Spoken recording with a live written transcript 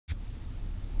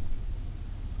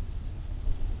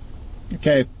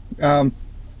Okay, I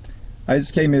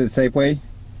just came into Safeway,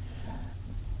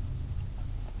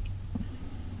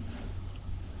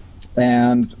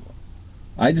 and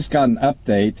I just got an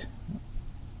update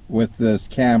with this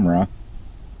camera.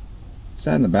 What's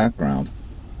that in the background?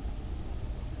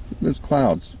 There's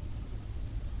clouds.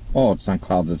 Oh, it's not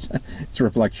clouds, it's a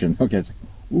reflection. Okay.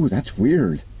 Ooh, that's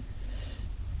weird.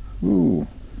 Ooh.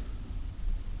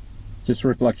 Just a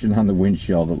reflection on the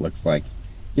windshield, it looks like.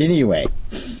 Anyway,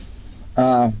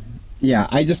 yeah,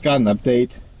 I just got an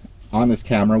update on this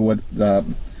camera.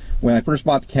 When I first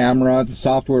bought the camera, the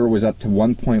software was up to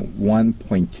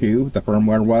 1.1.2, the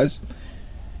firmware was.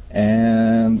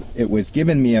 And it was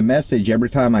giving me a message every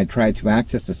time I tried to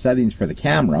access the settings for the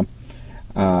camera,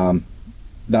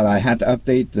 that I had to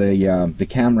update the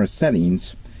camera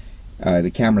settings,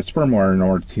 the camera's firmware, in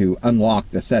order to unlock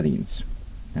the settings.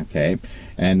 Okay,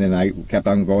 and then I kept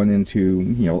on going into,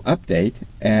 update,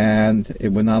 and it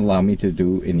would not allow me to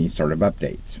do any sort of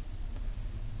updates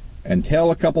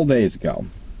until a couple days ago.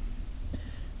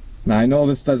 Now I know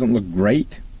this doesn't look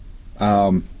great,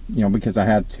 because I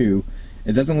had to.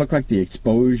 It doesn't look like the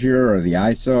exposure or the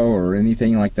ISO or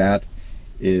anything like that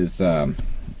is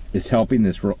helping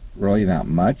this really that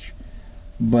much,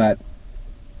 but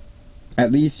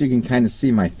at least you can kind of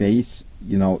see my face,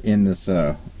 in this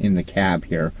in the cab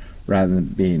here, rather than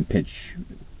being pitch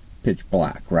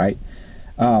black, right?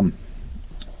 So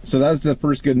that was the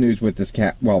first good news with this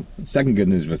second good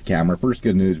news with the camera. First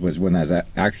good news was when I was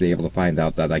actually able to find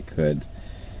out that I could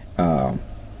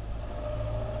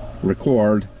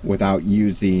record without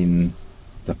using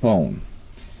the phone.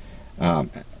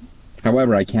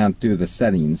 However, I can't do the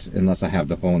settings unless I have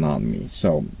the phone on me.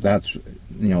 So that's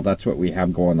what we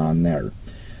have going on there.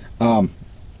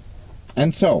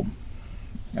 And so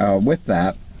with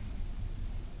that,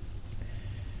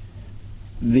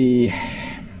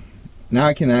 now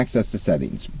I can access the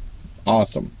settings.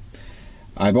 Awesome.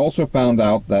 I've also found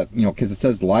out that, because it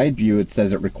says live view, it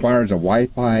says it requires a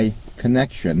Wi-Fi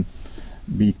connection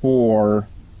before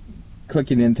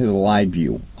clicking into the live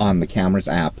view on the camera's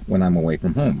app when I'm away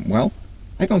from home. Well,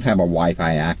 I don't have a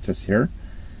Wi-Fi access here.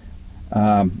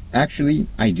 Actually,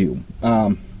 I do.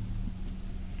 The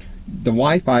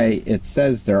Wi-Fi, it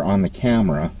says there on the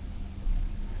camera,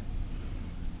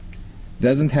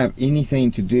 doesn't have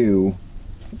anything to do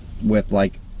with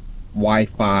like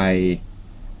Wi-Fi,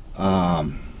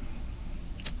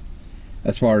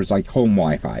 as far as like home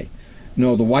Wi-Fi.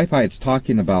 No, the Wi-Fi it's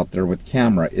talking about there with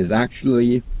camera is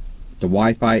actually the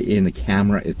Wi-Fi in the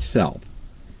camera itself.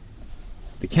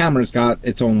 The camera's got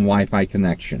its own Wi-Fi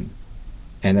connection,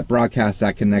 and it broadcasts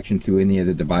that connection to any of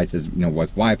the devices,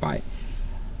 with Wi-Fi.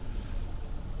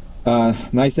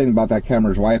 Nice thing about that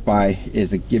camera's Wi-Fi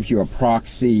is it gives you a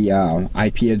proxy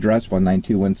IP address,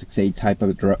 192.168 type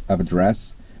of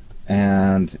address,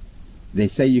 and they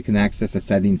say you can access the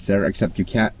settings there, except you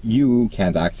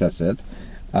can't access it.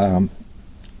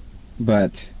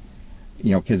 But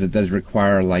because it does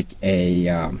require like it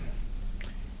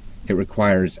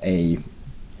requires a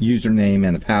username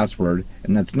and a password,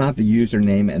 and that's not the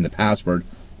username and the password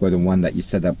for the one that you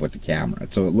set up with the camera.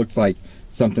 So it looks like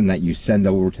something that you send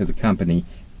over to the company.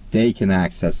 They can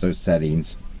access those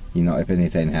settings, if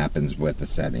anything happens with the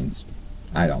settings.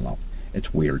 I don't know.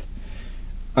 It's weird.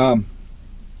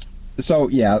 So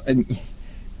yeah, and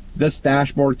this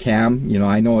dashboard cam,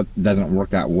 I know it doesn't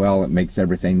work that well. It makes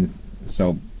everything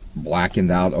so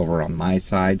blackened out over on my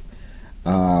side,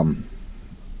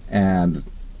 and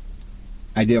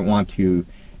I didn't want to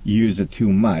use it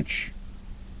too much,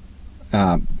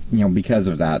 because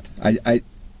of that.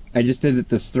 I just did it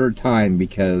this third time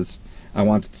because I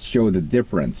wanted to show the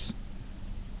difference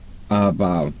of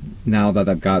now that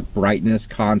I've got brightness,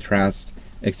 contrast,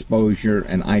 exposure,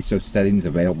 and ISO settings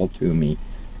available to me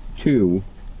to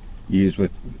use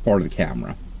for the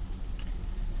camera.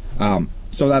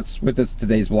 So that's what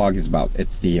today's vlog is about.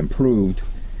 It's the improved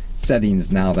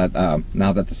settings now that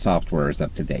the software is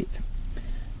up to date.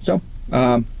 So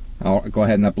I'll go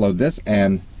ahead and upload this,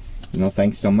 and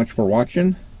thanks so much for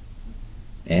watching,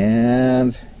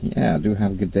 and yeah, do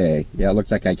have a good day. Yeah, it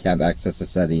looks like I can't access the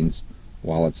settings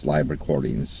while it's live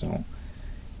recording, so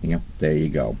there you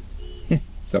go.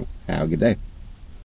 So have a good day.